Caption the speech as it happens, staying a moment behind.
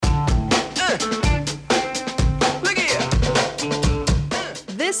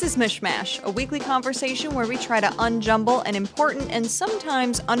is Mishmash, a weekly conversation where we try to unjumble an important and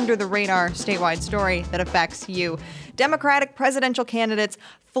sometimes under-the-radar statewide story that affects you. Democratic presidential candidates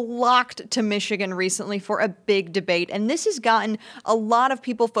flocked to Michigan recently for a big debate, and this has gotten a lot of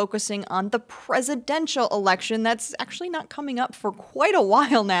people focusing on the presidential election that's actually not coming up for quite a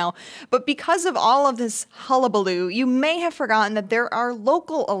while now. But because of all of this hullabaloo, you may have forgotten that there are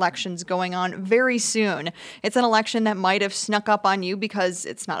local elections going on very soon. It's an election that might have snuck up on you because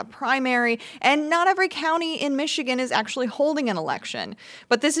it's not a primary, and not every county in Michigan is actually holding an election.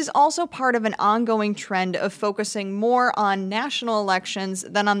 But this is also part of an ongoing trend of focusing more on national elections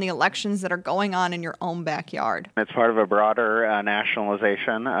than on the elections that are going on in your own backyard. It's part of a broader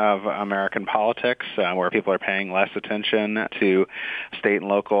nationalization of American politics where people are paying less attention to state and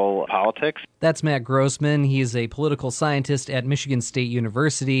local politics. That's Matt Grossman. He's a political scientist at Michigan State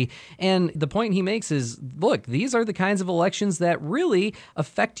University. And the point he makes is, look, these are the kinds of elections that really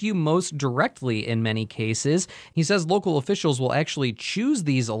affect you most directly in many cases. He says local officials will actually choose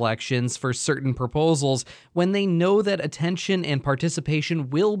these elections for certain proposals when they know that attention and participation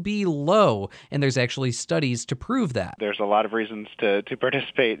will be low. And there's actually studies to prove that. There's a lot of reasons to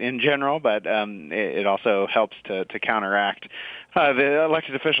participate in general, but it also helps to counteract the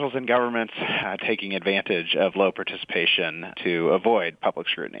elected officials and governments taking advantage of low participation to avoid public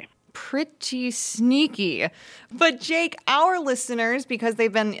scrutiny. Pretty sneaky. But Jake, our listeners, because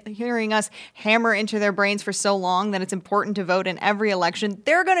they've been hearing us hammer into their brains for so long that it's important to vote in every election,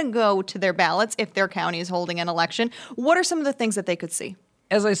 they're going to go to their ballots if their county is holding an election. What are some of the things that they could see?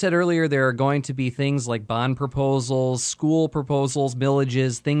 As I said earlier, there are going to be things like bond proposals, school proposals,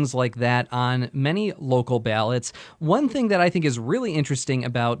 millages, things like that on many local ballots. One thing that I think is really interesting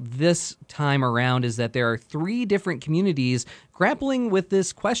about this time around is that there are 3 different communities grappling with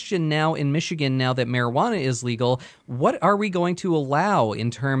this question now in Michigan, now that marijuana is legal. What are we going to allow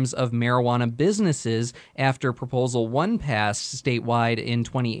in terms of marijuana businesses after Proposal 1 passed statewide in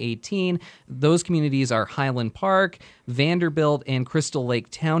 2018? Those communities are Highland Park, Vanderbilt, and Crystal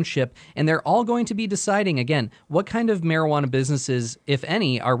Lake Township, and they're all going to be deciding, again, what kind of marijuana businesses, if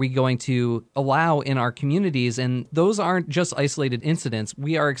any, are we going to allow in our communities? And those aren't just isolated incidents.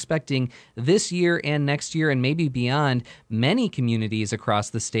 We are expecting this year and next year and maybe beyond many communities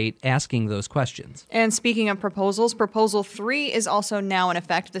across the state asking those questions. And speaking of proposals, Proposal 3 is also now in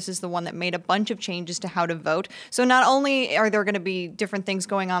effect. This is the one that made a bunch of changes to how to vote. So not only are there going to be different things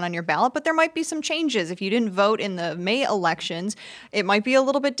going on your ballot, but there might be some changes. If you didn't vote in the May elections, it might be a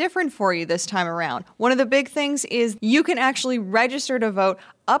little bit different for you this time around. One of the big things is you can actually register to vote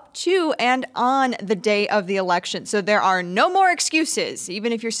up to and on the day of the election. So there are no more excuses.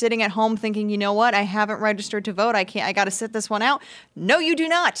 Even if you're sitting at home thinking, you know what, I haven't registered to vote, I got to sit this one out. No, you do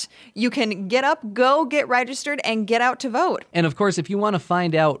not. You can get up, go get registered, and get out to vote. And of course, if you want to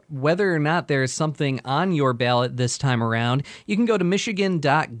find out whether or not there's something on your ballot this time around, you can go to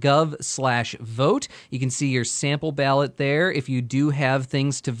michigan.gov/vote. You can see your sample ballot there if you do have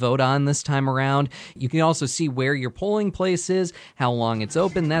things to vote on this time around. You can also see where your polling place is, how long it's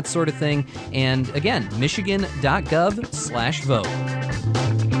open, that sort of thing. And again,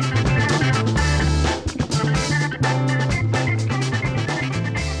 michigan.gov/vote.